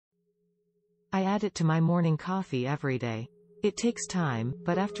I add it to my morning coffee every day. It takes time,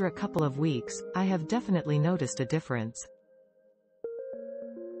 but after a couple of weeks, I have definitely noticed a difference.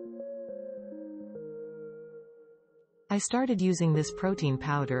 I started using this protein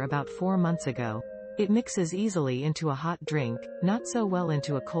powder about 4 months ago. It mixes easily into a hot drink, not so well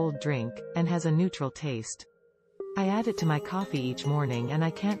into a cold drink, and has a neutral taste. I add it to my coffee each morning and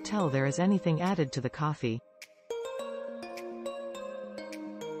I can't tell there is anything added to the coffee.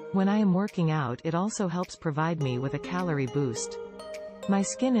 When I am working out, it also helps provide me with a calorie boost. My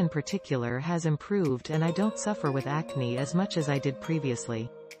skin in particular has improved and I don't suffer with acne as much as I did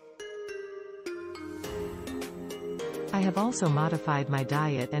previously. I have also modified my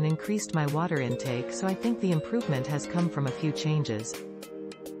diet and increased my water intake, so I think the improvement has come from a few changes.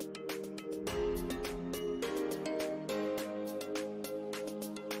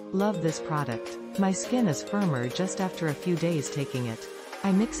 Love this product. My skin is firmer just after a few days taking it.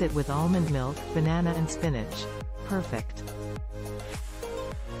 I mix it with almond milk, banana and spinach. Perfect.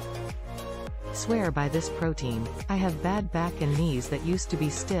 Swear by this protein. I have bad back and knees that used to be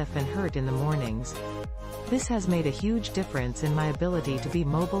stiff and hurt in the mornings. This has made a huge difference in my ability to be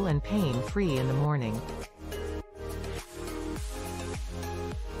mobile and pain-free in the morning.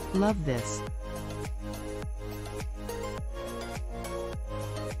 Love this.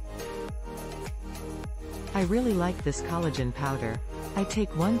 I really like this collagen powder. I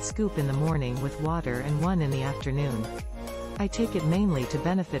take 1 scoop in the morning with water and 1 in the afternoon. I take it mainly to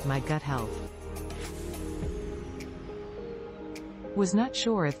benefit my gut health. Was not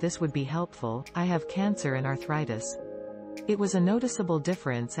sure if this would be helpful. I have cancer and arthritis. It was a noticeable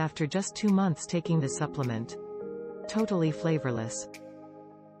difference after just 2 months taking the supplement. Totally flavorless.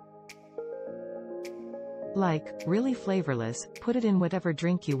 Like, really flavorless, put it in whatever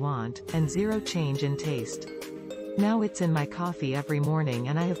drink you want, and zero change in taste. Now it's in my coffee every morning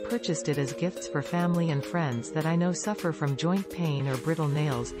and I have purchased it as gifts for family and friends that I know suffer from joint pain or brittle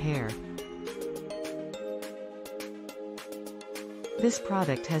nails, hair. This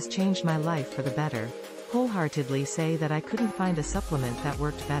product has changed my life for the better. Wholeheartedly say that I couldn't find a supplement that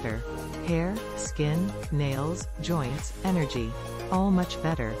worked better. Hair, skin, nails, joints, energy. All much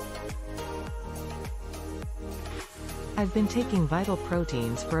better. I've been taking vital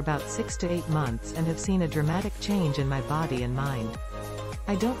proteins for about 6 to 8 months and have seen a dramatic change in my body and mind.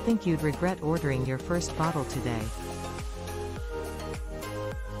 I don't think you'd regret ordering your first bottle today.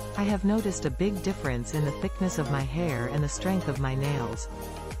 I have noticed a big difference in the thickness of my hair and the strength of my nails.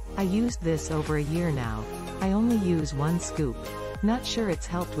 I used this over a year now. I only use 1 scoop. Not sure it's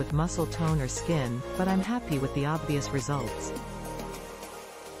helped with muscle tone or skin, but I'm happy with the obvious results.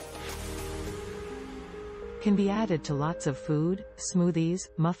 Can be added to lots of food, smoothies,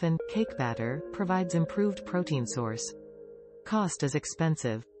 muffin, cake batter, provides improved protein source. Cost is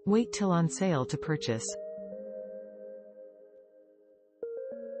expensive. Wait till on sale to purchase.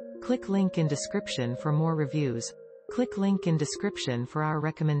 Click link in description for more reviews. Click link in description for our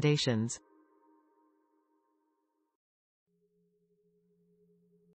recommendations.